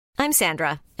I'm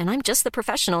Sandra, and I'm just the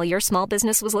professional your small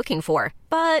business was looking for.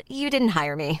 But you didn't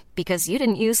hire me because you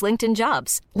didn't use LinkedIn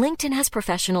Jobs. LinkedIn has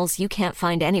professionals you can't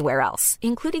find anywhere else,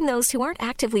 including those who aren't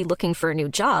actively looking for a new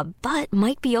job, but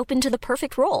might be open to the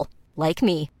perfect role, like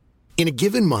me. In a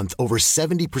given month, over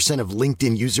 70% of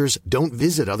LinkedIn users don't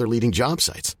visit other leading job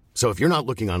sites. So if you're not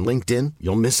looking on LinkedIn,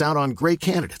 you'll miss out on great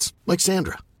candidates like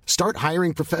Sandra. Start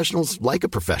hiring professionals like a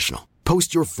professional.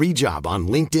 Post your free job on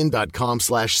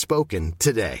linkedin.com/spoken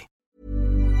today.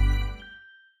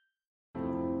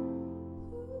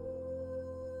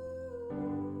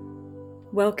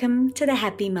 Welcome to the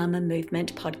Happy Mama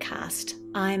Movement podcast.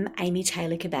 I'm Amy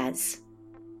Taylor-Kabaz.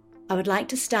 I would like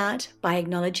to start by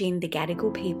acknowledging the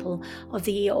Gadigal people of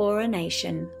the Eora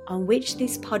Nation on which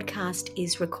this podcast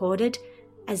is recorded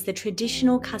as the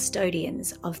traditional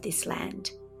custodians of this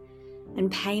land, and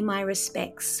pay my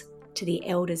respects to the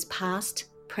elders past,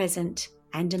 present,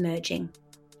 and emerging.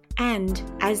 And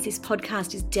as this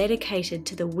podcast is dedicated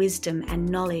to the wisdom and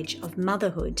knowledge of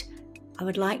motherhood, I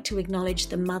would like to acknowledge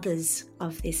the mothers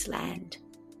of this land,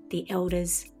 the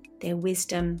elders, their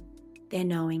wisdom, their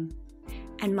knowing,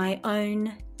 and my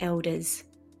own elders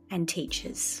and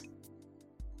teachers.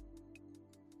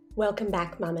 Welcome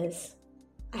back, mamas.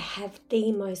 I have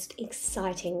the most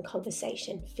exciting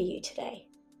conversation for you today.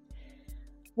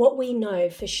 What we know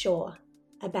for sure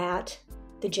about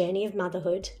the journey of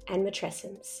motherhood and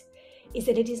matrescence is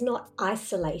that it is not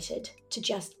isolated to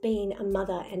just being a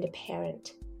mother and a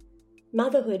parent.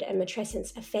 Motherhood and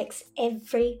matrescence affects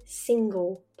every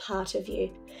single part of you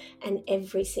and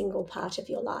every single part of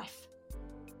your life.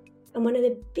 And one of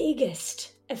the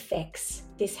biggest effects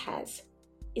this has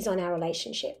is on our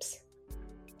relationships.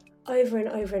 Over and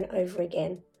over and over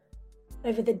again,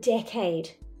 over the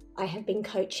decade I have been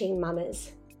coaching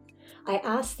mamas, I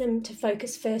ask them to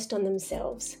focus first on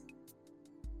themselves.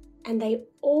 And they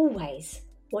always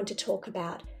want to talk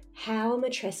about how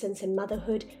matrescence and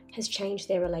motherhood has changed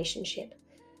their relationship.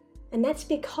 And that's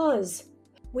because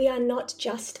we are not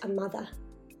just a mother.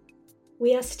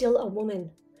 We are still a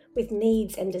woman with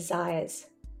needs and desires.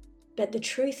 But the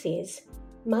truth is,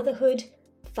 motherhood,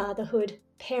 fatherhood,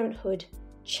 parenthood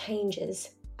changes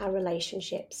our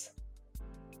relationships.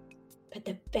 But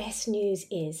the best news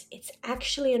is it's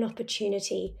actually an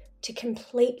opportunity to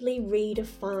completely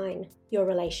redefine your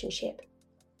relationship.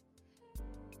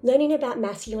 Learning about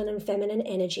masculine and feminine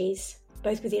energies,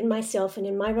 both within myself and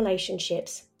in my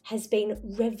relationships, has been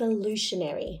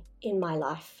revolutionary in my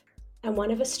life. And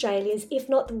one of Australia's, if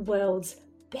not the world's,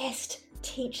 best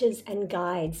teachers and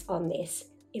guides on this,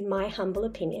 in my humble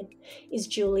opinion, is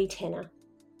Julie Tenner.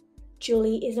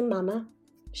 Julie is a mama.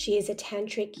 She is a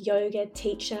tantric yoga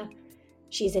teacher.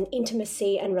 She's an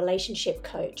intimacy and relationship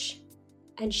coach.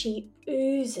 And she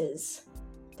oozes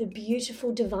the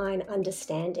beautiful divine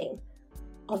understanding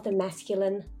of the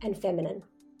masculine and feminine.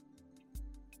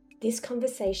 This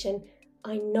conversation,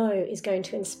 I know, is going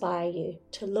to inspire you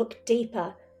to look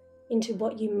deeper into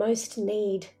what you most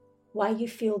need, why you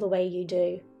feel the way you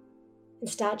do, and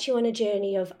start you on a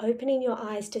journey of opening your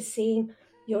eyes to seeing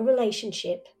your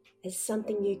relationship as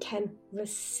something you can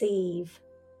receive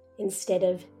instead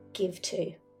of give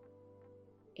to.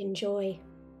 Enjoy.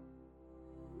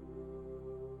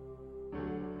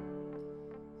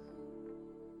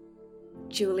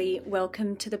 Julie,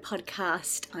 welcome to the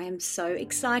podcast. I am so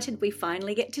excited we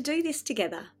finally get to do this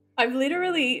together. I'm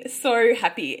literally so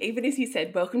happy. Even as you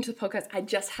said, welcome to the podcast, I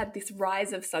just had this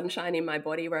rise of sunshine in my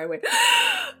body where I went,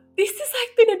 this has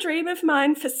been a dream of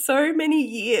mine for so many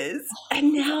years.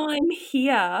 And now I'm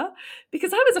here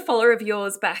because I was a follower of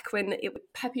yours back when it was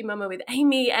Happy Mama with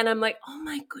Amy. And I'm like, oh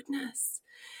my goodness.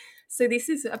 So this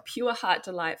is a pure heart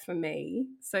delight for me.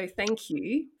 So thank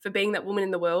you for being that woman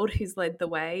in the world who's led the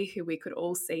way, who we could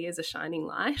all see as a shining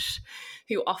light,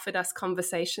 who offered us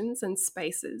conversations and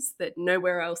spaces that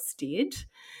nowhere else did.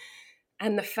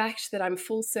 And the fact that I'm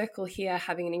full circle here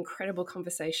having an incredible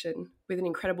conversation with an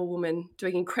incredible woman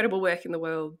doing incredible work in the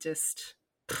world, just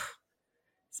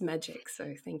it's magic.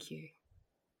 So thank you.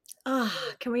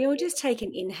 Can we all just take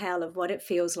an inhale of what it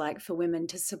feels like for women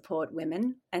to support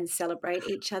women and celebrate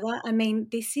each other? I mean,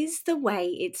 this is the way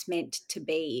it's meant to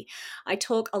be. I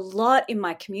talk a lot in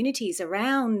my communities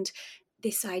around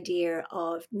this idea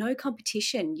of no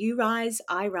competition. You rise,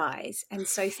 I rise. And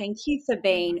so thank you for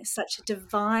being such a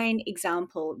divine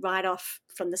example right off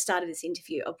from the start of this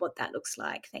interview of what that looks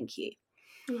like. Thank you.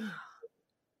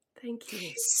 Thank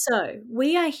you. So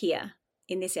we are here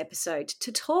in this episode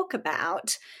to talk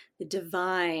about the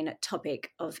divine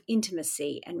topic of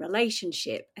intimacy and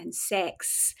relationship and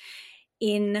sex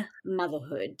in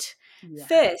motherhood. Yeah.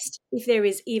 First, if there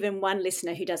is even one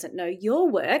listener who doesn't know your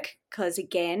work, because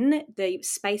again, the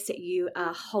space that you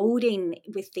are holding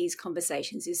with these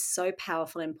conversations is so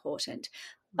powerful and important.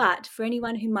 But for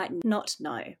anyone who might not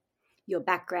know your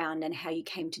background and how you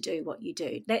came to do what you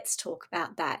do, let's talk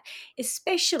about that,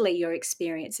 especially your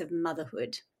experience of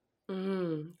motherhood.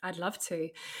 I'd love to.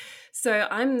 So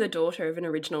I'm the daughter of an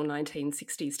original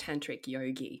 1960s tantric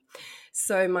yogi.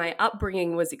 So my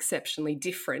upbringing was exceptionally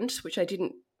different, which I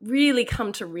didn't really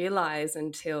come to realize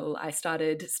until I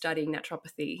started studying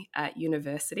naturopathy at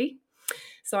university.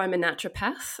 So I'm a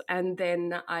naturopath, and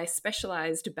then I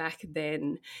specialized back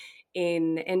then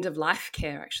in end of life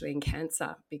care, actually in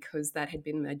cancer, because that had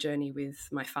been my journey with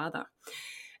my father.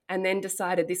 And then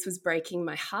decided this was breaking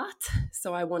my heart,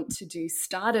 so I want to do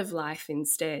start of life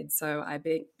instead. So I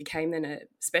became then a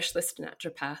specialist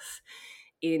naturopath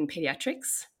in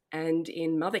pediatrics and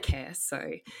in mother care,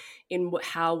 so in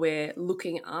how we're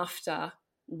looking after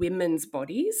women's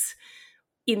bodies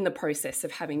in the process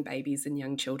of having babies and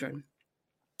young children.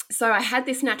 So I had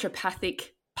this naturopathic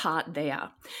part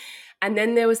there. And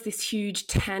then there was this huge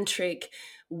tantric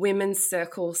women's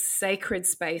circle, sacred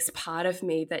space part of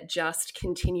me that just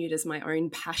continued as my own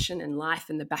passion and life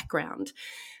in the background.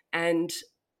 And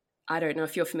I don't know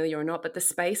if you're familiar or not, but the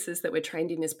spaces that we're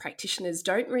trained in as practitioners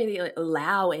don't really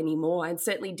allow anymore, and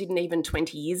certainly didn't even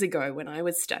 20 years ago when I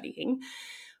was studying,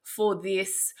 for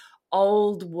this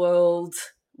old world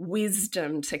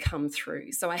wisdom to come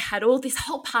through. So I had all this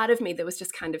whole part of me that was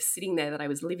just kind of sitting there that I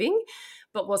was living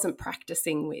but wasn't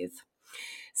practicing with.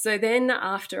 So then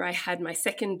after I had my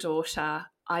second daughter,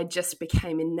 I just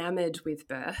became enamored with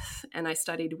birth, and I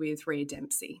studied with Rhea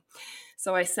Dempsey.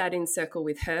 So I sat in circle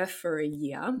with her for a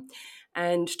year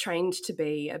and trained to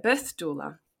be a birth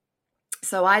doula.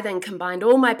 So I then combined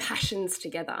all my passions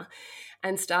together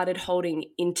and started holding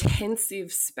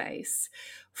intensive space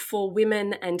for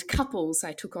women and couples.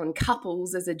 I took on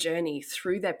couples as a journey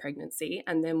through their pregnancy,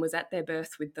 and then was at their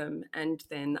birth with them, and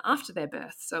then after their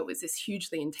birth. So it was this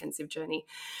hugely intensive journey.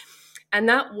 And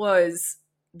that was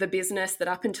the business that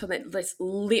up until then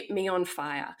lit me on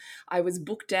fire. I was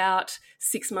booked out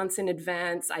 6 months in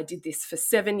advance. I did this for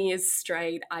 7 years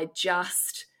straight.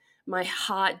 My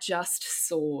heart just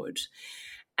soared.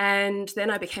 And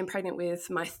then I became pregnant with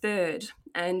my third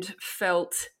and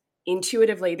felt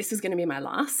intuitively this was going to be my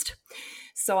last.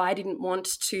 So I didn't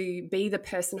want to be the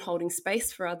person holding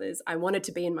space for others. I wanted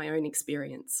to be in my own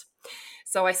experience.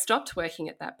 So I stopped working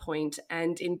at that point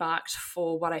and embarked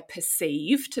for what I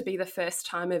perceived to be the first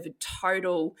time of a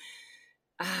total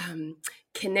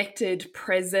connected,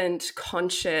 present,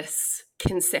 conscious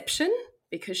conception,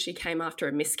 because she came after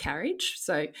a miscarriage.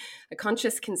 So a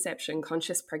conscious conception,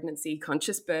 conscious pregnancy,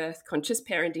 conscious birth, conscious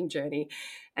parenting journey,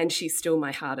 and she's still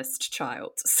my hardest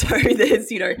child. So there's,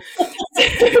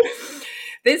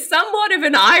 there's somewhat of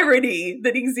an irony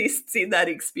that exists in that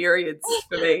experience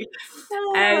for me.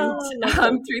 And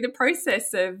through the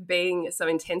process of being so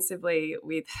intensively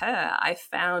with her, I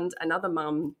found another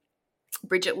mum,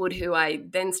 Bridget Wood, who I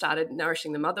then started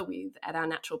nourishing the mother with at our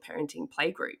natural parenting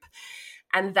playgroup.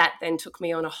 And that then took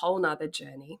me on a whole nother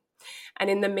journey. And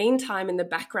in the meantime, in the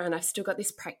background, I've still got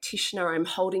this practitioner. I'm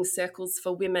holding circles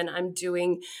for women. I'm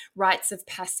doing rites of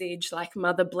passage like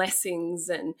mother blessings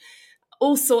and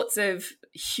all sorts of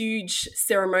huge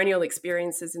ceremonial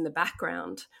experiences in the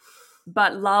background.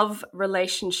 But love,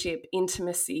 relationship,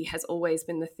 intimacy has always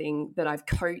been the thing that I've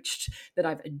coached, that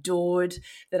I've adored,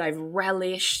 that I've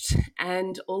relished.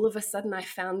 And all of a sudden I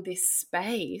found this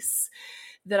space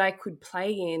that I could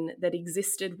play in that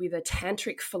existed with a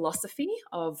tantric philosophy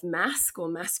of masc or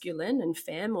masculine and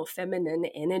femme or feminine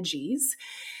energies,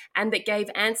 and that gave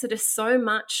answer to so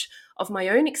much of my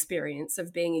own experience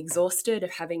of being exhausted,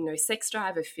 of having no sex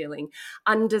drive, of feeling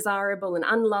undesirable and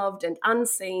unloved and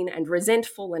unseen and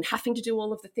resentful and having to do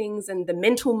all of the things and the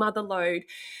mental mother load.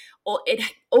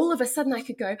 All of a sudden I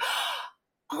could go,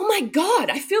 oh my God,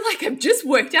 I feel like I've just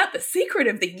worked out the secret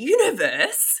of the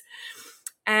universe.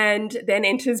 And then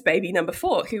enters baby number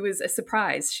 4, who was a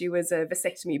surprise. She was a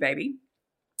vasectomy baby.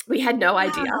 We had no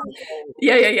idea. Wow.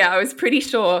 Yeah. I was pretty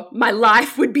sure my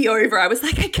life would be over. I was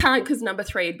like, I can't, because number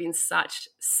 3 had been such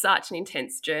an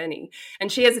intense journey.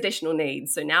 And she has additional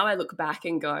needs. So now I look back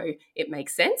and go, it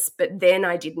makes sense. But then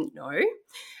I didn't know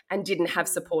and didn't have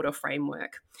support or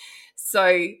framework.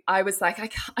 So I was like, I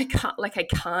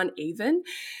can't even.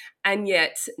 And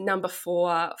yet number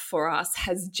 4 for us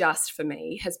has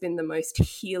been the most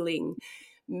healing,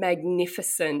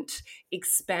 magnificent,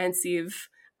 expansive,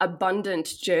 abundant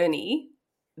journey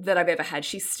that I've ever had.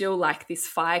 She's still like this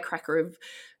firecracker of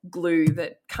glue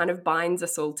that kind of binds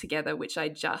us all together, which I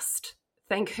just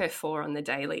thank her for on the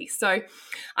daily. So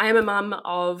I am a mum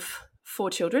of 4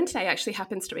 children. Today actually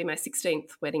happens to be my 16th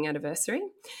wedding anniversary.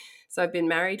 So I've been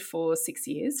married for 6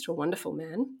 years to a wonderful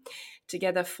man,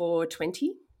 together for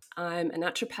 20. I'm a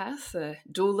naturopath, a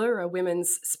doula, a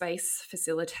women's space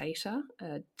facilitator,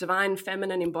 a divine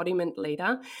feminine embodiment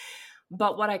leader.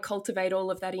 But what I cultivate all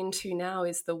of that into now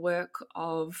is the work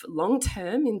of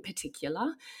long-term, in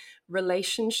particular,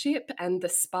 relationship and the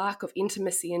spark of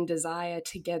intimacy and desire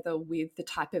together with the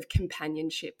type of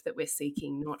companionship that we're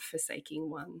seeking, not forsaking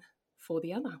one for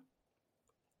the other.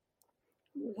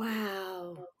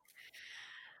 Wow.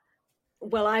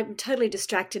 Well, I'm totally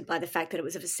distracted by the fact that it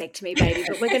was a vasectomy baby,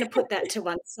 but we're going to put that to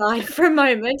one side for a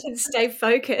moment and stay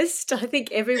focused. I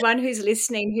think everyone who's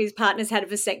listening whose partner's had a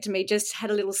vasectomy just had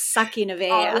a little suck in of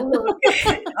air. Oh, look.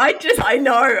 I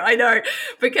know.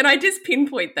 But can I just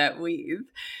pinpoint that with,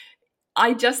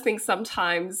 I just think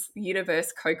sometimes the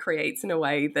universe co-creates in a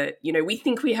way that, we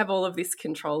think we have all of this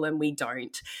control and we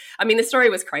don't. I mean, the story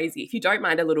was crazy. If you don't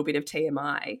mind a little bit of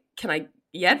TMI,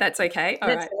 yeah, that's okay. All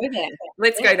right. Go there.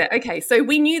 Let's go there. Okay. So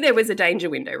we knew there was a danger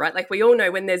window, right? Like we all know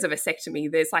when there's a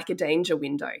vasectomy, there's like a danger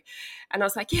window. And I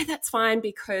was like, yeah, that's fine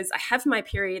because I have my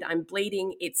period. I'm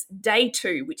bleeding. It's day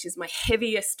 2, which is my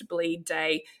heaviest bleed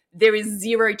day. There is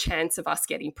 0 chance of us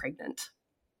getting pregnant.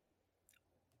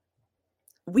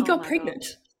 We got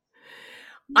pregnant.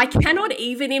 God. I cannot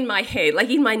even in my head, like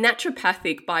in my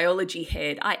naturopathic biology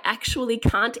head, I actually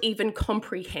can't even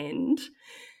comprehend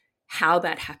how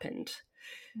that happened.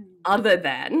 Other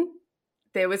than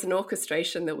there was an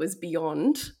orchestration that was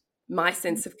beyond my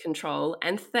sense of control.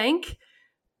 And thank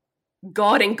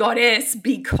God and Goddess,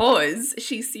 because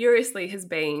she seriously has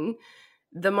been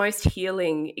the most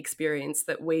healing experience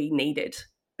that we needed,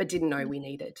 but didn't know we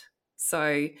needed.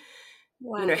 So,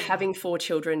 wow. Having 4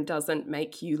 children doesn't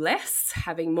make you less.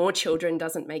 Having more children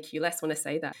doesn't make you less. I want to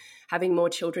say that. Having more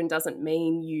children doesn't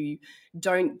mean you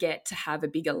don't get to have a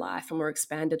bigger life, a more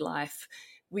expanded life.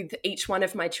 With each one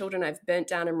of my children, I've burnt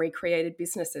down and recreated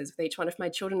businesses. With each one of my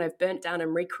children, I've burnt down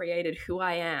and recreated who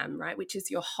I am, right? Which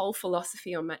is your whole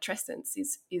philosophy on matrescence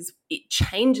is it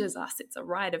changes us. It's a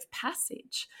rite of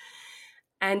passage.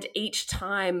 And each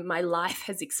time my life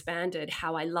has expanded,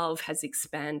 how I love has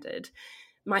expanded.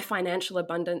 My financial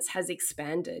abundance has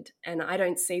expanded. And I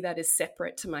don't see that as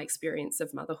separate to my experience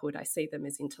of motherhood. I see them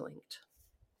as interlinked.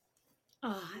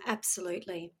 Oh,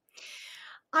 absolutely.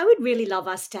 I would really love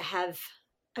us to have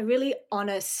a really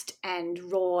honest and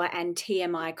raw and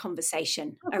TMI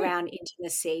conversation around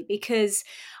intimacy, because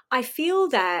I feel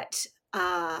that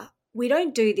we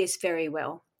don't do this very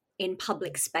well in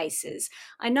public spaces.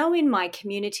 I know in my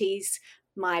communities,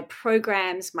 my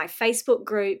programs, my Facebook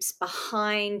groups,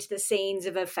 behind the scenes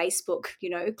of a Facebook,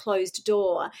 closed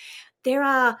door, there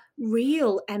are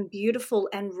real and beautiful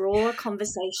and raw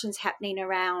conversations happening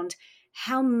around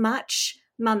how much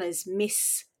mamas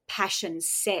miss passion,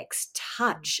 sex,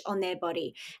 touch on their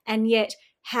body, and yet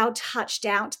how touched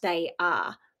out they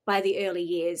are by the early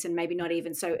years and maybe not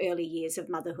even so early years of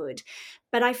motherhood.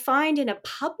 But I find in a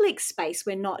public space,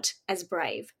 we're not as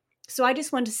brave. So I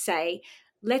just want to say,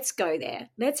 let's go there.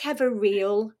 Let's have a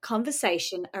real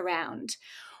conversation around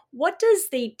what does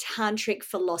the tantric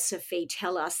philosophy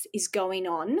tell us is going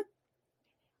on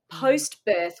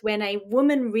post-birth when a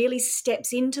woman really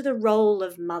steps into the role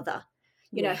of mother.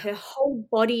 Her whole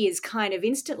body is kind of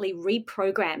instantly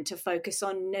reprogrammed to focus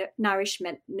on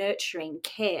nourishment, nurturing,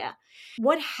 care.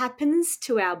 What happens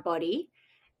to our body,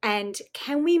 and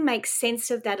can we make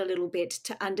sense of that a little bit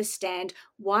to understand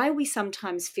why we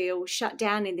sometimes feel shut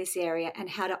down in this area and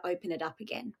how to open it up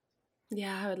again?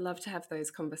 Yeah, I would love to have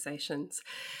those conversations.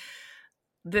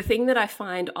 The thing that I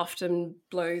find often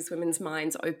blows women's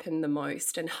minds open the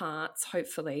most, and hearts,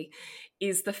 hopefully,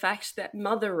 is the fact that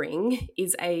mothering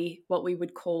is what we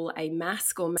would call a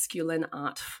masc or masculine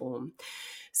art form.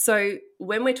 So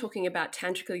when we're talking about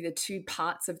tantrically, the 2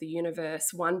 parts of the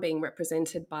universe, one being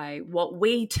represented by what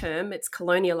we term, it's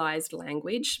colonialized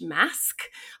language, masc.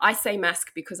 I say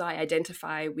masc because I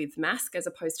identify with masc as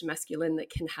opposed to masculine, that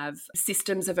can have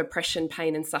systems of oppression,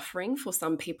 pain, and suffering for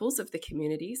some peoples of the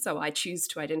community. So I choose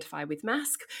to identify with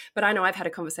masc. But I know I've had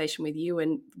a conversation with you,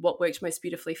 and what worked most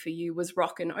beautifully for you was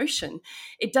rock and ocean.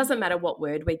 It doesn't matter what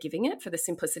word we're giving it. For the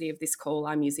simplicity of this call,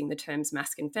 I'm using the terms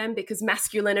masc and femme because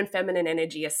masculine and feminine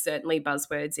energy are certainly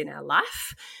buzzwords in our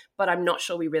life, but I'm not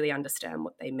sure we really understand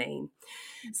what they mean.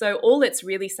 So all it's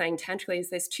really saying tantrically is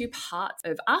there's 2 parts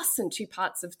of us and 2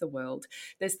 parts of the world.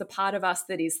 There's the part of us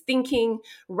that is thinking,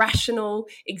 rational,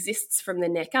 exists from the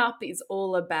neck up, is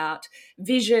all about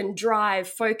vision, drive,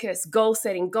 focus, goal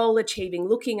setting, goal achieving,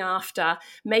 looking after,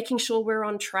 making sure we're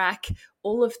on track,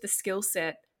 all of the skill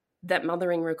set that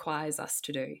mothering requires us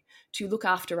to do, to look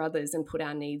after others and put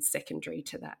our needs secondary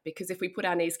to that. Because if we put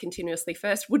our needs continuously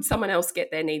first, would someone else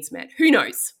get their needs met? Who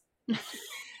knows?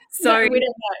 So we don't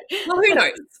know. Well, who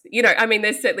knows? I mean,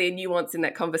 there's certainly a nuance in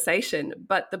that conversation.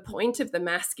 But the point of the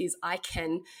mask is I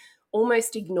can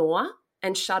almost ignore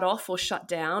and shut off or shut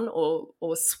down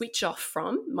or switch off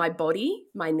from my body,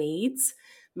 my needs,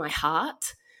 my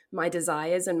heart, my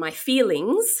desires, and my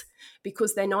feelings,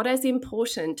 because they're not as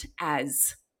important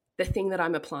as the thing that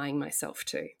I'm applying myself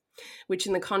to, which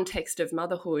in the context of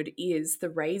motherhood is the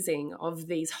raising of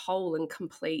these whole and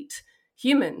complete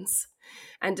humans.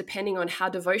 And depending on how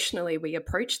devotionally we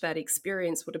approach that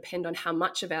experience will depend on how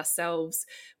much of ourselves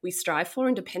we strive for,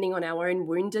 and depending on our own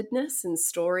woundedness and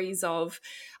stories of,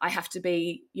 I have to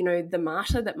be, the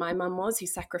martyr that my mum was, who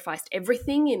sacrificed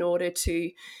everything in order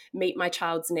to meet my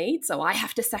child's needs. So I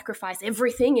have to sacrifice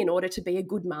everything in order to be a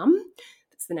good mum.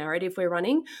 That's the narrative we're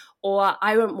running. Or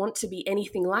I don't want to be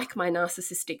anything like my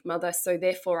narcissistic mother, so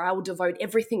therefore I will devote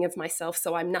everything of myself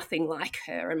so I'm nothing like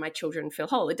her and my children feel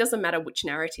whole. It doesn't matter which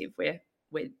narrative we're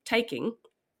taking.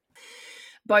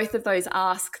 Both of those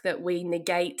ask that we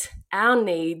negate our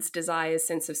needs, desires,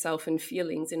 sense of self, and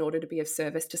feelings in order to be of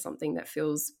service to something that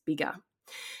feels bigger.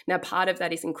 Now, part of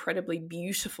that is incredibly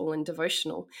beautiful and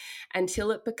devotional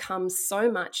until it becomes so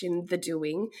much in the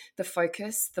doing, the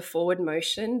focus, the forward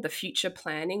motion, the future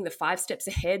planning, the 5 steps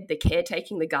ahead, the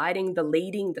caretaking, the guiding, the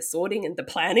leading, the sorting, and the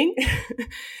planning,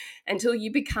 until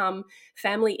you become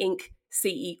Family Inc.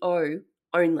 CEO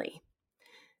only.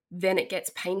 Then it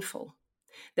gets painful.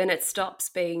 Then it stops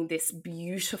being this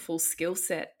beautiful skill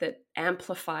set that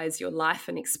amplifies your life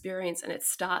and experience, and it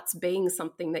starts being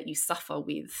something that you suffer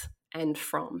with and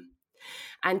from,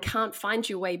 and can't find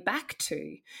your way back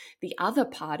to the other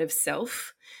part of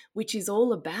self, which is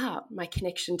all about my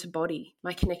connection to body,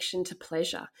 my connection to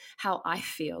pleasure, how I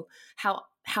feel, how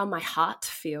my heart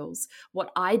feels,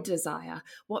 what I desire,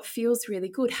 what feels really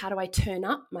good. How do I turn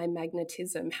up my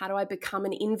magnetism? How do I become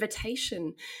an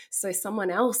invitation so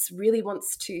someone else really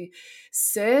wants to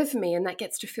serve me and that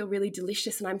gets to feel really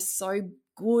delicious and I'm so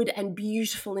good and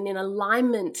beautiful and in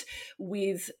alignment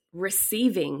with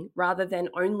receiving rather than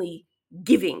only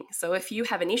giving. So if you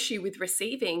have an issue with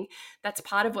receiving, that's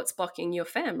part of what's blocking your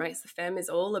fem, right? So the fem is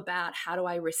all about how do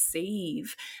I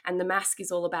receive, and the mask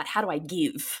is all about how do I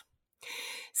give.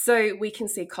 So we can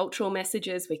see cultural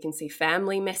messages, we can see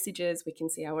family messages, we can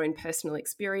see our own personal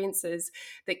experiences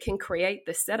that can create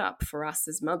the setup for us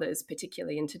as mothers,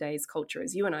 particularly in today's culture,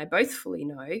 as you and I both fully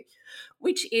know,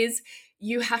 which is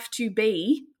you have to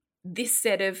be this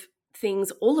set of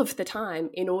things all of the time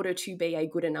in order to be a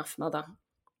good enough mother,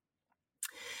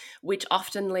 which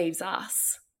often leaves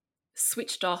us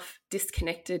switched off,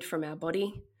 disconnected from our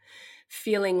body,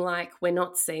 feeling like we're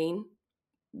not seen.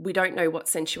 We don't know what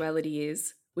sensuality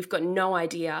is. We've got no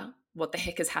idea what the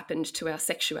heck has happened to our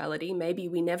sexuality. Maybe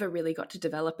we never really got to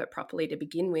develop it properly to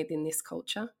begin with in this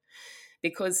culture.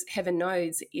 Because heaven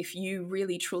knows, if you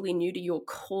really truly knew to your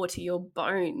core, to your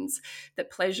bones,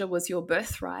 that pleasure was your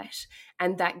birthright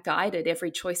and that guided every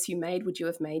choice you made, would you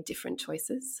have made different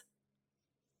choices?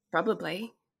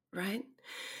 Probably, right?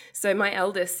 So my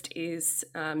eldest is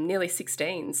nearly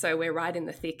 16, so we're right in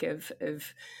the thick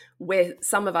of where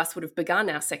some of us would have begun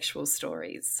our sexual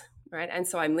stories, right? And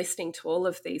so I'm listening to all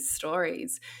of these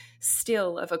stories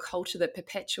still of a culture that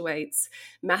perpetuates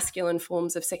masculine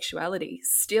forms of sexuality,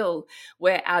 still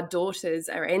where our daughters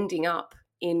are ending up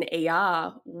in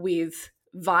ER with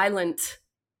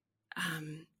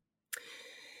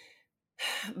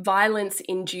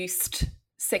violence-induced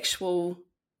sexual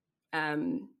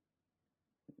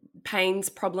pains,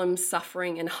 problems,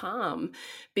 suffering, and harm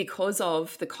because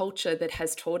of the culture that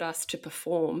has taught us to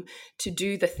perform, to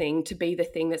do the thing, to be the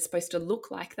thing that's supposed to look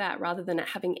like that, rather than it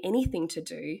having anything to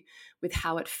do with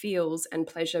how it feels and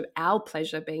pleasure, our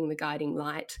pleasure being the guiding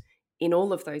light in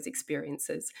all of those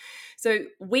experiences. So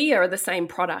we are the same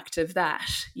product of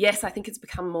that. Yes, I think it's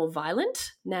become more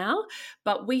violent now,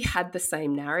 but we had the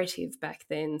same narrative back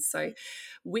then. So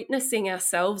witnessing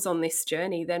ourselves on this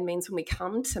journey then means when we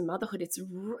come to motherhood, it's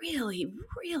really,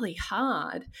 really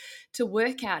hard to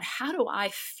work out, how do I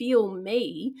feel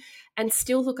me and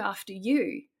still look after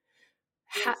you?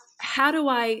 How do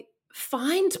I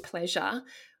find pleasure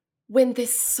when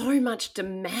there's so much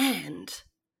demand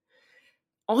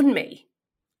on me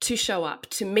to show up,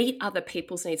 to meet other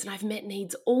people's needs? And I've met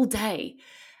needs all day.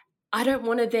 I don't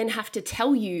want to then have to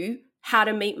tell you how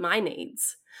to meet my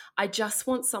needs. I just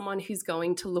want someone who's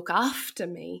going to look after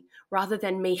me rather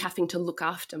than me having to look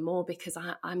after more, because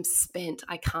I'm spent.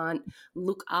 I can't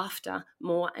look after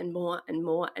more and more and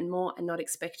more and more and not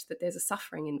expect that there's a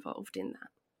suffering involved in that.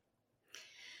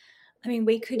 I mean,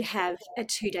 we could have a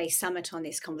 2-day summit on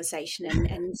this conversation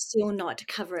and still not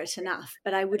cover it enough.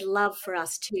 But I would love for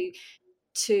us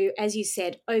to, as you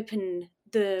said, open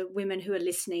the women who are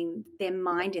listening, their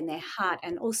mind and their heart,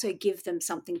 and also give them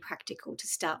something practical to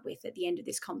start with at the end of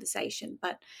this conversation.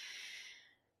 But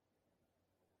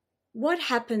what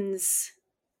happens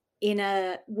in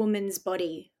a woman's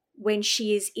body when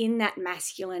she is in that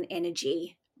masculine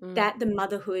energy that the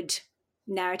motherhood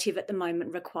narrative at the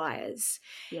moment requires?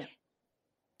 Yeah.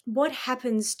 What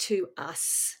happens to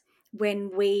us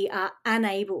when we are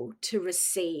unable to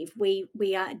receive?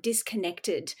 We are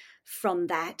disconnected from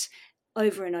that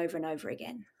over and over and over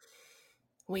again.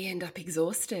 We end up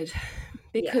exhausted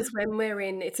Yeah. because when we're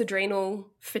in, it's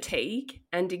adrenal fatigue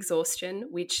and exhaustion,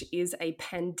 which is a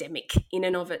pandemic in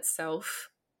and of itself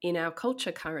in our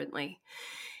culture currently,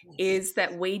 is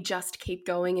that we just keep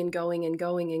going and going and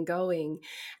going and going.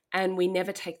 And we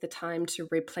never take the time to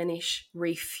replenish,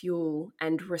 refuel,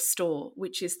 and restore,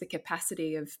 which is the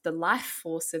capacity of the life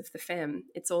force of the femme.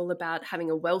 It's all about having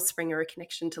a wellspring or a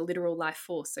connection to literal life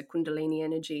force, so Kundalini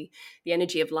energy, the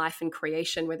energy of life and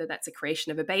creation, whether that's a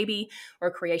creation of a baby or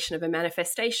a creation of a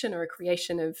manifestation or a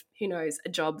creation of, who knows, a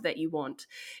job that you want.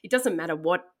 It doesn't matter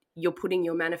what you're putting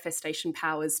your manifestation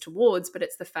powers towards, but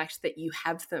it's the fact that you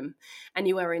have them and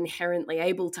you are inherently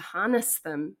able to harness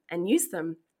them and use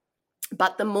them.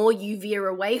 But the more you veer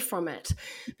away from it,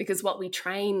 because what we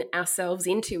train ourselves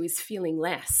into is feeling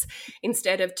less,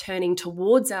 instead of turning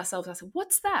towards ourselves, I said,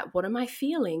 what's that? What am I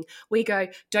feeling? We go,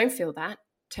 don't feel that.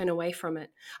 Turn away from it.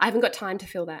 I haven't got time to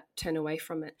feel that. Turn away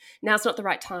from it. Now's not the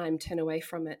right time. Turn away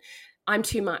from it. I'm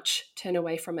too much. Turn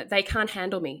away from it. They can't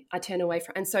handle me. I turn away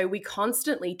from it. And so we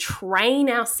constantly train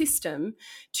our system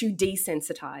to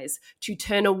desensitize, to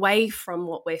turn away from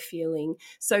what we're feeling.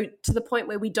 So to the point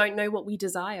where we don't know what we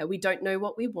desire. We don't know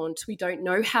what we want. We don't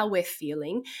know how we're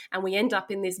feeling. And we end up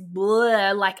in this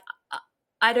blur, like,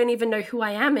 I don't even know who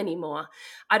I am anymore.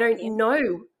 I don't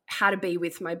know how to be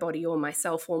with my body or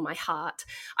myself or my heart.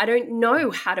 I don't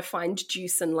know how to find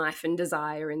juice and life and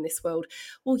desire in this world.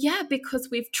 Well, yeah, because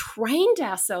we've trained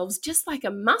ourselves just like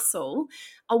a muscle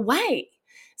away.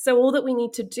 So all that we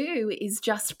need to do is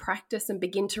just practice and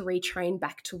begin to retrain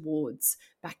back towards.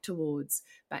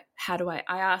 How do I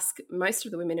ask most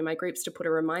of the women in my groups to put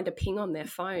a reminder ping on their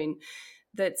phone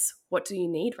that's, what do you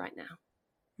need right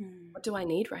now? What do I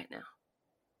need right now?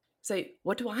 So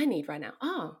what do I need right now?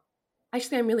 Oh,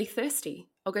 actually, I'm really thirsty.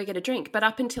 I'll go get a drink. But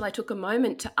up until I took a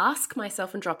moment to ask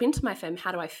myself and drop into my femme,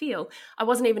 how do I feel? I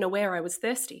wasn't even aware I was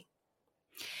thirsty.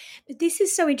 But this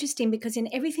is so interesting because in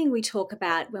everything we talk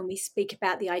about when we speak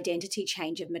about the identity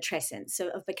change of matrescence, so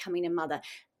of becoming a mother,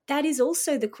 that is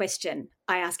also the question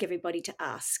I ask everybody to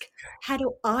ask. How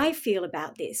do I feel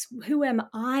about this? Who am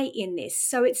I in this?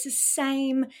 So it's the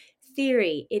same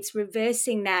theory. It's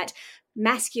reversing that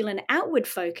masculine outward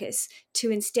focus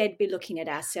to instead be looking at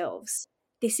ourselves.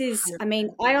 This is, I mean,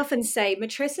 I often say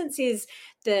matrescence is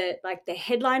the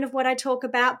headline of what I talk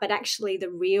about, but actually the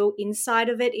real inside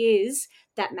of it is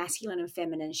that masculine and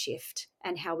feminine shift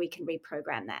and how we can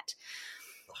reprogram that.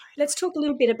 Let's talk a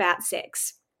little bit about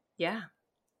sex. Yeah.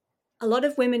 A lot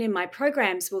of women in my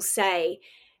programs will say,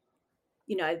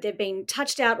 you know, they've been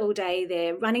touched out all day.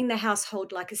 They're running the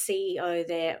household like a CEO.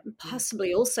 They're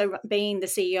possibly also being the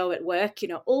CEO at work, you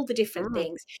know, all the different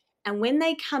things. And when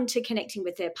they come to connecting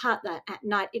with their partner at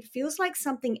night, it feels like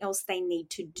something else they need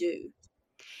to do.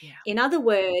 Yeah. In other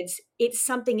words, it's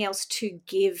something else to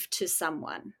give to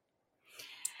someone.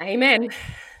 Amen.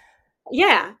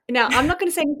 Yeah. Now, I'm not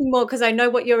going to say anything more because I know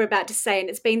what you're about to say, and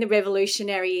it's been the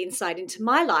revolutionary insight into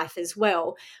my life as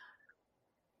well.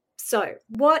 So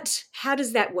how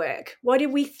does that work? What are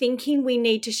we thinking we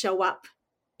need to show up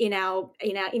in our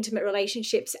intimate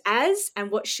relationships as, and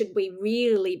what should we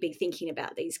really be thinking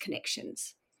about these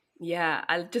connections? Yeah,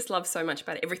 I just love so much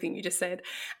about everything you just said.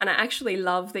 And I actually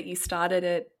love that you started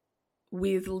it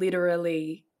with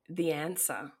literally the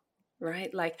answer,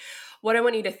 right? Like, what I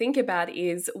want you to think about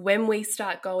is when we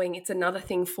start going, it's another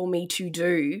thing for me to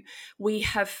do, we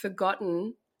have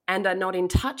forgotten and are not in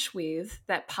touch with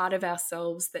that part of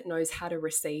ourselves that knows how to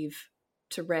receive,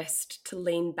 to rest, to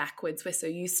lean backwards. We're so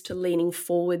used to leaning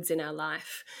forwards in our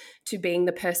life, to being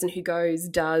the person who goes,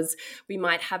 does. We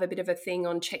might have a bit of a thing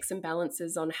on checks and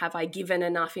balances on, have I given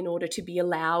enough in order to be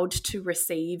allowed to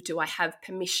receive? Do I have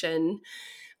permission?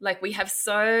 Like, we have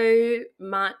so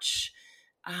much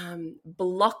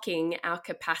blocking our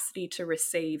capacity to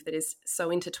receive that is so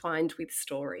intertwined with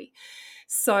story.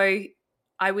 So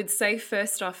I would say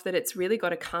first off that it's really got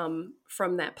to come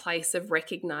from that place of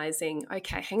recognizing,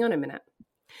 okay, hang on a minute.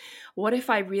 What if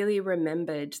I really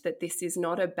remembered that this is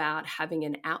not about having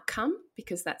an outcome,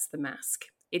 because that's the mask.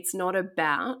 It's not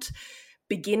about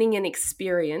beginning an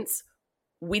experience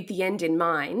with the end in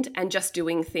mind and just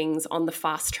doing things on the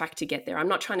fast track to get there. I'm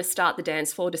not trying to start the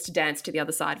dance floor just to dance to the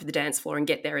other side of the dance floor and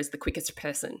get there as the quickest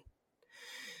person.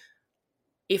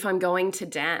 If I'm going to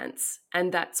dance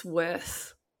and that's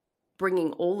worth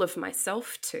bringing all of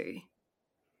myself to,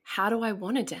 how do I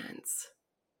want to dance?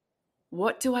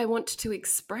 What do I want to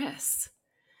express?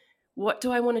 What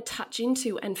do I want to touch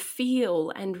into and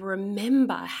feel and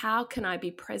remember? How can I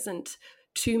be present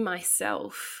to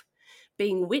myself,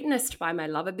 being witnessed by my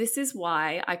lover? This is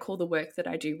why I call the work that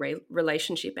I do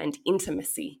relationship and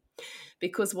intimacy,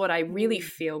 because what I really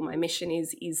feel my mission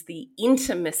is the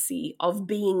intimacy of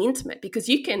being intimate, because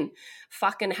you can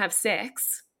fucking have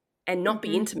sex and not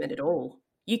be intimate at all.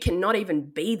 You cannot even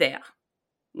be there,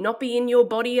 not be in your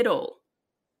body at all.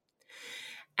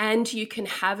 And you can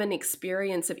have an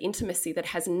experience of intimacy that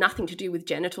has nothing to do with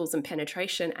genitals and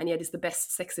penetration and yet is the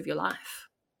best sex of your life.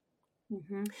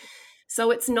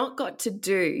 So it's not got to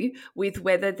do with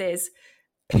whether there's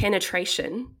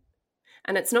penetration,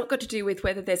 and it's not got to do with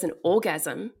whether there's an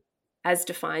orgasm as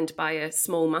defined by a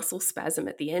small muscle spasm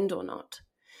at the end or not.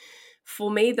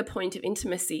 For me, the point of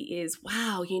intimacy is,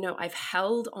 wow, I've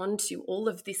held on to all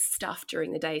of this stuff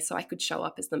during the day so I could show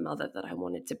up as the mother that I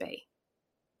wanted to be.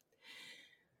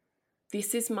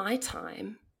 This is my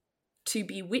time to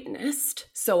be witnessed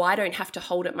so I don't have to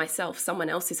hold it myself. Someone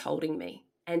else is holding me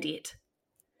and it.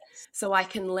 So I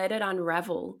can let it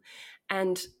unravel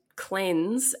and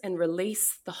cleanse and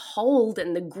release the hold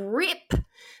and the grip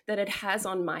that it has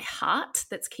on my heart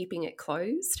that's keeping it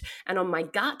closed, and on my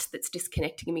gut that's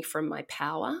disconnecting me from my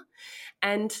power,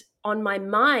 and on my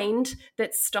mind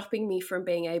that's stopping me from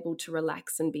being able to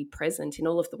relax and be present in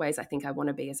all of the ways I think I want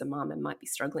to be as a mom and might be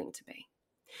struggling to be.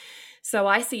 So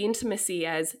I see intimacy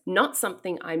as not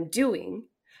something I'm doing,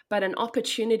 but an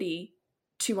opportunity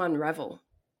to unravel.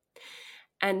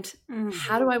 And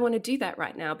how do I want to do that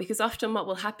right now? Because often what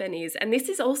will happen is, and this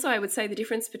is also, I would say, the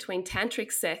difference between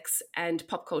tantric sex and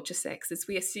pop culture sex, is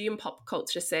we assume pop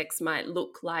culture sex might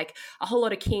look like a whole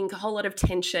lot of kink, a whole lot of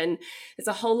tension. There's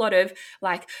a whole lot of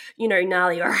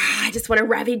gnarly, or I just want to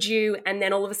ravage you. And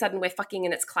then all of a sudden we're fucking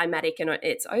and it's climatic and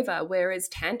it's over. Whereas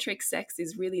tantric sex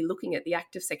is really looking at the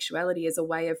act of sexuality as a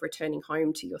way of returning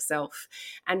home to yourself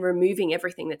and removing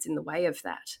everything that's in the way of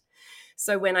that.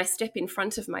 So when I step in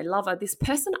front of my lover, this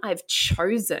person I've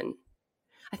chosen,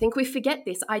 I think we forget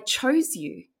this. I chose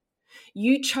you.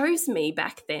 You chose me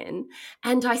back then,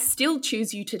 and I still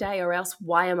choose you today, or else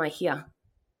why am I here?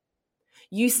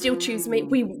 You still choose me.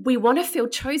 We want to feel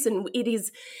chosen. It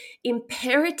is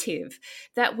imperative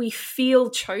that we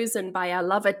feel chosen by our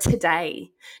lover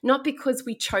today, not because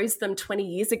we chose them 20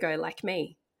 years ago like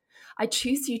me. I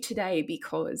choose you today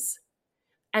because...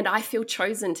 and I feel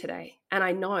chosen today, and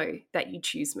I know that you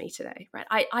choose me today, right?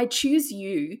 I choose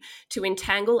you to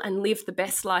entangle and live the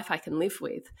best life I can live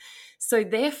with. So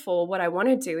therefore, what I want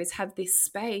to do is have this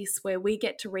space where we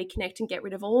get to reconnect and get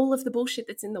rid of all of the bullshit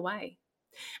that's in the way.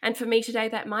 And for me today,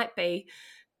 that might be,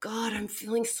 God, I'm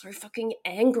feeling so fucking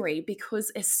angry,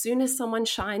 because as soon as someone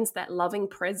shines that loving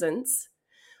presence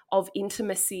of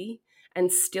intimacy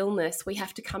and stillness, we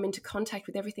have to come into contact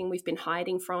with everything we've been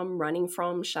hiding from, running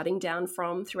from, shutting down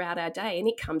from throughout our day, and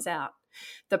it comes out.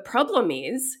 The problem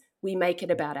is we make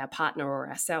it about our partner or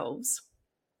ourselves,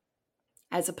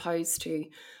 as opposed to,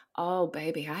 oh,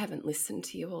 baby, I haven't listened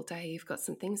to you all day. You've got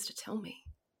some things to tell me.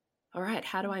 All right,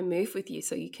 how do I move with you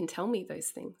so you can tell me those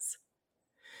things?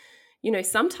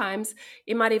 Sometimes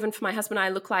it might even, for my husband and I,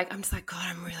 look like, I'm just like, God,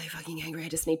 I'm really fucking angry. I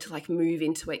just need to move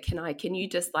into it. Can you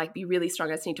just be really strong?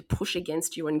 I just need to push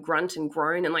against you and grunt and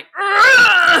groan and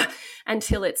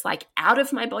until it's out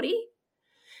of my body.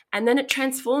 And then it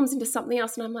transforms into something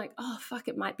else. And I'm like, oh, fuck,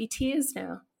 it might be tears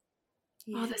now.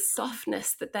 Yeah. Oh, the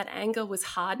softness that anger was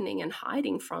hardening and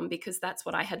hiding from, because that's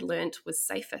what I had learnt was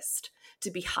safest,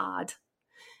 to be hard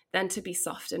than to be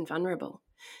soft and vulnerable.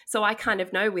 So I kind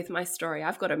of know with my story,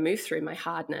 I've got to move through my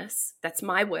hardness. That's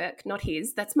my work, not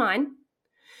his. That's mine.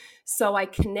 So I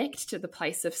connect to the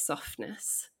place of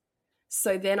softness.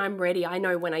 So then I'm ready. I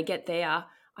know when I get there,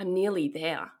 I'm nearly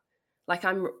there.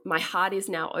 My heart is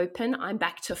now open. I'm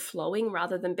back to flowing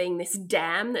rather than being this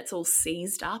dam that's all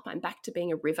seized up. I'm back to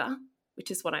being a river, which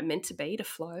is what I'm meant to be, to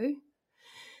flow.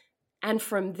 And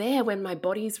from there, when my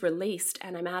body's released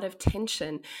and I'm out of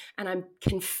tension and I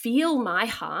can feel my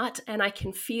heart and I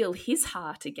can feel his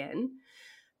heart again,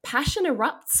 passion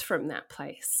erupts from that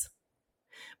place.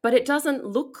 But it doesn't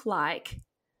look like,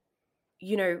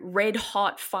 red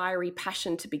hot, fiery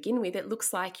passion to begin with. It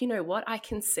looks like, I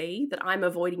can see that I'm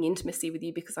avoiding intimacy with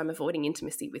you because I'm avoiding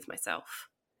intimacy with myself.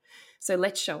 So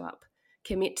let's show up,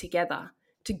 commit together,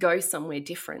 to go somewhere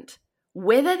different.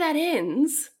 Whether that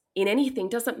ends in anything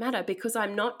doesn't matter, because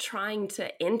I'm not trying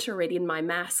to enter it in my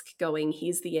mask going,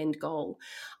 here's the end goal.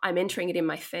 I'm entering it in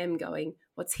my fem going,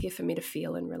 what's here for me to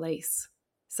feel and release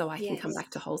so I can come back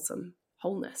to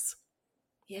wholeness.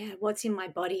 Yeah, what's in my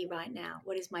body right now?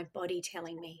 What is my body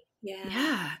telling me?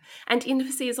 Yeah. And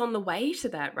intimacy is on the way to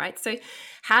that, right? So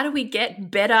how do we get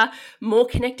better, more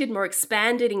connected, more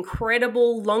expanded,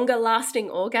 incredible, longer lasting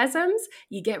orgasms?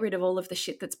 You get rid of all of the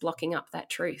shit that's blocking up that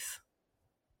truth.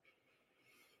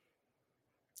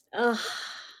 Oh,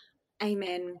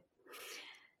 amen.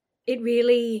 It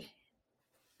really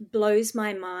blows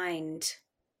my mind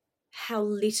how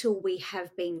little we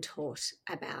have been taught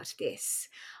about this.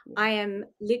 I am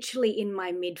literally in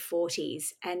my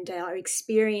mid-40s and are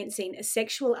experiencing a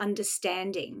sexual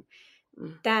understanding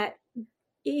that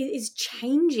is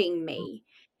changing me.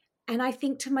 And I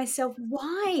think to myself,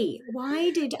 why? Why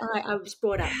did I was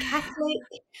brought up Catholic.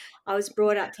 I was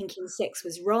brought up thinking sex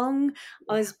was wrong.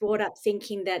 I was brought up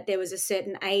thinking that there was a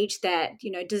certain age that,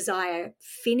 desire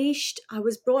finished. I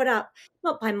was brought up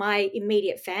not by my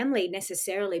immediate family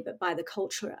necessarily, but by the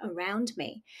culture around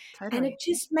me. Totally. And it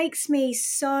just makes me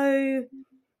so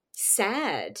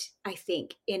sad, I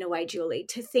think, in a way, Julie,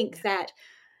 to think that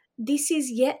this is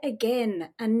yet again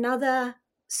another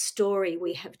story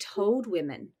we have told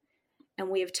women and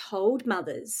we have told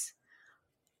mothers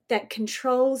that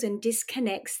controls and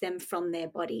disconnects them from their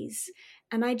bodies.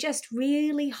 And I just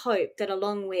really hope that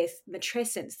along with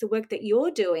matrescence, the work that you're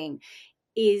doing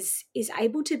is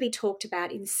able to be talked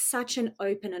about in such an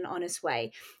open and honest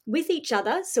way with each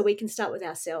other, so we can start with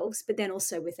ourselves, but then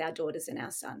also with our daughters and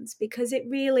our sons, because it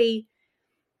really,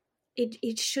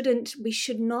 we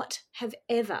should not have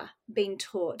ever been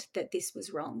taught that this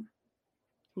was wrong.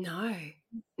 No,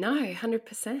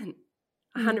 100%.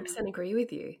 100% agree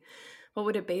with you. What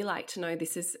would it be like to know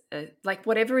this is like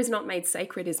whatever is not made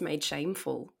sacred is made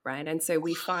shameful, right? And so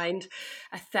we find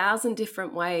 1,000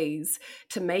 different ways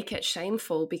to make it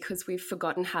shameful because we've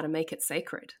forgotten how to make it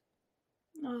sacred.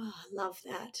 Oh, I love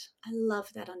that. I love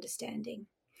that understanding.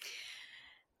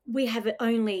 We have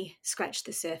only scratched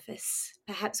the surface.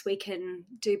 Perhaps we can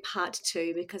do part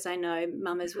 2, because I know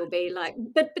mamas will be like,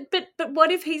 but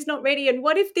what if he's not ready, and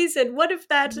what if this and what if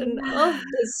that, and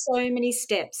there's so many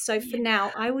steps. So for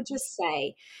now, I would just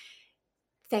say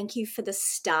thank you for the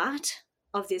start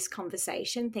of this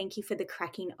conversation. Thank you for the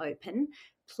cracking open.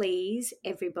 Please,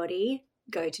 everybody,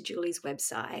 go to Julie's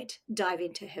website, dive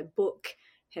into her book,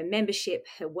 her membership,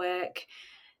 her work.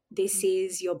 This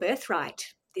is your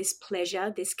birthright. This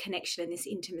pleasure, this connection, and this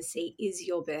intimacy is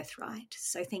your birthright.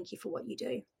 So thank you for what you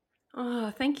do. Oh,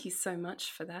 thank you so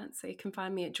much for that. So you can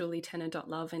find me at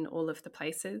julietenner.love in all of the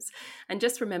places. And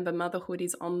just remember, motherhood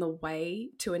is on the way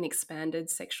to an expanded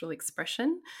sexual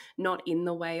expression, not in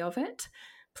the way of it.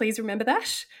 Please remember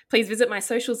that. Please visit my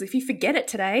socials if you forget it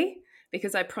today,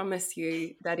 because I promise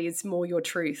you that is more your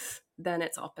truth than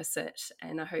its opposite.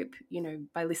 And I hope,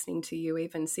 by listening to you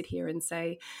even sit here and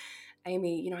say,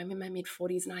 Amy, I'm in my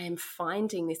mid-40s and I am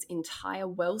finding this entire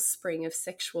wellspring of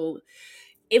sexual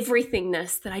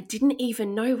everythingness that I didn't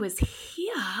even know was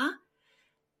here.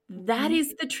 That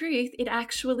is the truth. It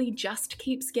actually just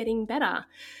keeps getting better.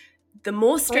 The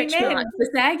more stretch marks, the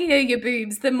saggier your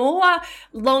boobs, the more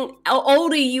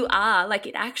older you are, like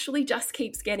it actually just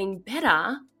keeps getting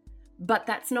better. But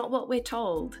that's not what we're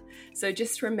told. So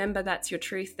just remember that's your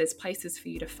truth. There's places for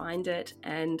you to find it.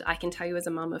 And I can tell you as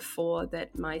a mum of 4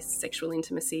 that my sexual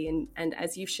intimacy and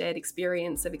as you've shared,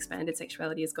 experience of expanded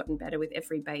sexuality has gotten better with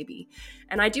every baby.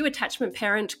 And I do attachment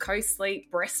parent,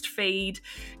 co-sleep, breastfeed,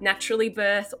 naturally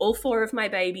birth, all 4 of my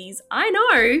babies. I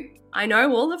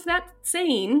know all of that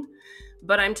scene.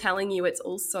 But I'm telling you, it's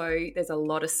also, there's a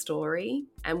lot of story,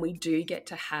 and we do get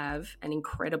to have an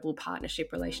incredible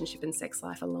partnership, relationship, and sex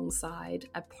life alongside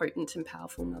a potent and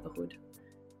powerful motherhood.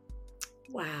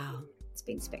 Wow, it's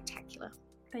been spectacular.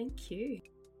 Thank you.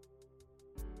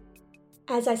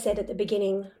 As I said at the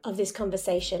beginning of this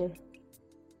conversation,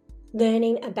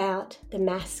 learning about the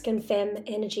masc and fem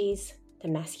energies, the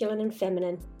masculine and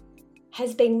feminine,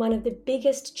 has been one of the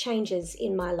biggest changes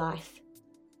in my life.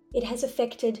 It has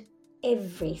affected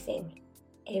everything,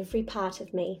 every part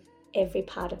of me, every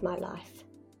part of my life.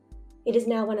 It is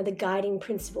now one of the guiding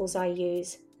principles I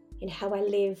use in how I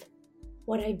live,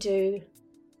 what I do,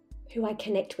 who I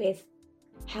connect with,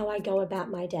 how I go about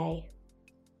my day.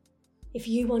 If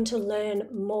you want to learn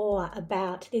more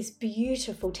about this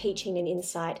beautiful teaching and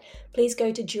insight, please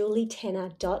go to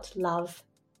julietenner.love.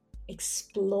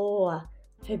 Explore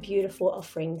her beautiful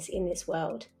offerings in this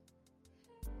world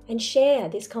and share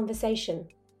this conversation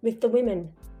with the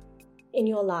women in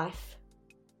your life.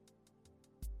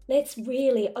 Let's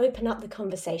really open up the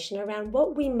conversation around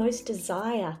what we most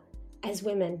desire as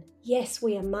women. Yes,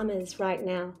 we are mamas right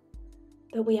now,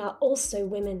 but we are also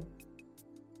women.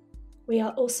 We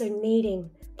are also needing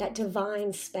that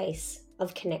divine space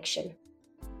of connection.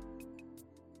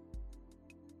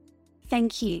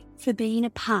 Thank you for being a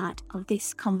part of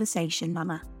this conversation,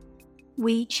 Mama.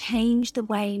 We change the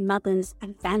way mothers are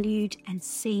valued and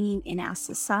seen in our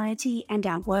society and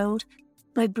our world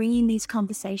by bringing these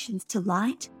conversations to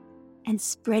light and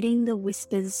spreading the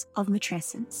whispers of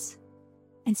matrescence.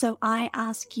 And so I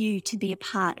ask you to be a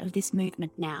part of this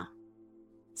movement now.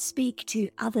 Speak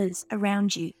to others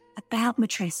around you about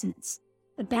matrescence,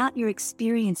 about your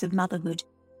experience of motherhood.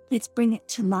 Let's bring it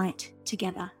to light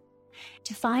together.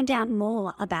 To find out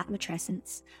more about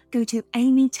matrescence, go to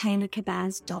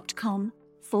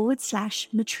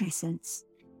amytaylorkabaz.com/matrescence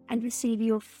and receive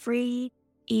your free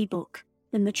ebook,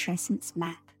 The Matrescence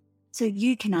Map, so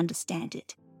you can understand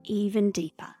it even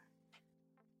deeper.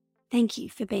 Thank you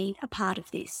for being a part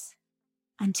of this.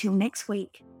 Until next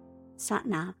week, Sat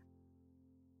Nam.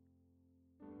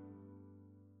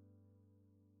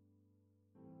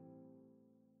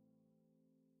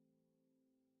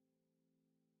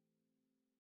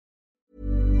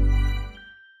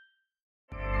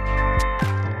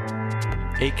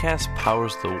 Acast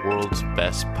powers the world's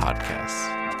best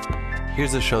podcasts.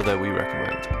 Here's a show that we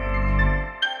recommend.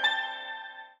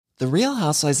 The Real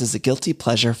Housewives is a guilty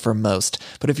pleasure for most,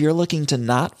 but if you're looking to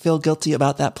not feel guilty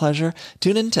about that pleasure,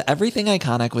 tune in to Everything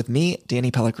Iconic with me,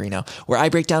 Danny Pellegrino, where I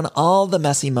break down all the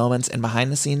messy moments and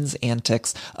behind-the-scenes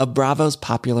antics of Bravo's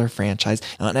popular franchise.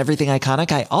 And on Everything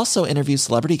Iconic, I also interview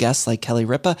celebrity guests like Kelly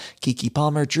Ripa, Keke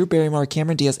Palmer, Drew Barrymore,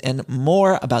 Cameron Diaz, and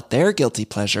more about their guilty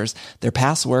pleasures, their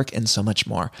past work, and so much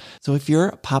more. So if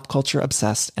you're pop culture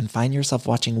obsessed and find yourself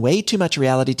watching way too much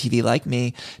reality TV like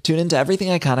me, tune into Everything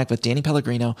Iconic with Danny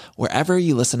Pellegrino, wherever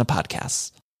you listen to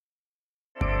podcasts.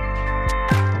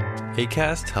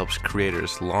 Acast helps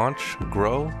creators launch,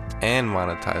 grow, and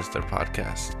monetize their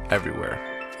podcasts everywhere.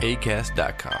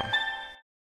 Acast.com.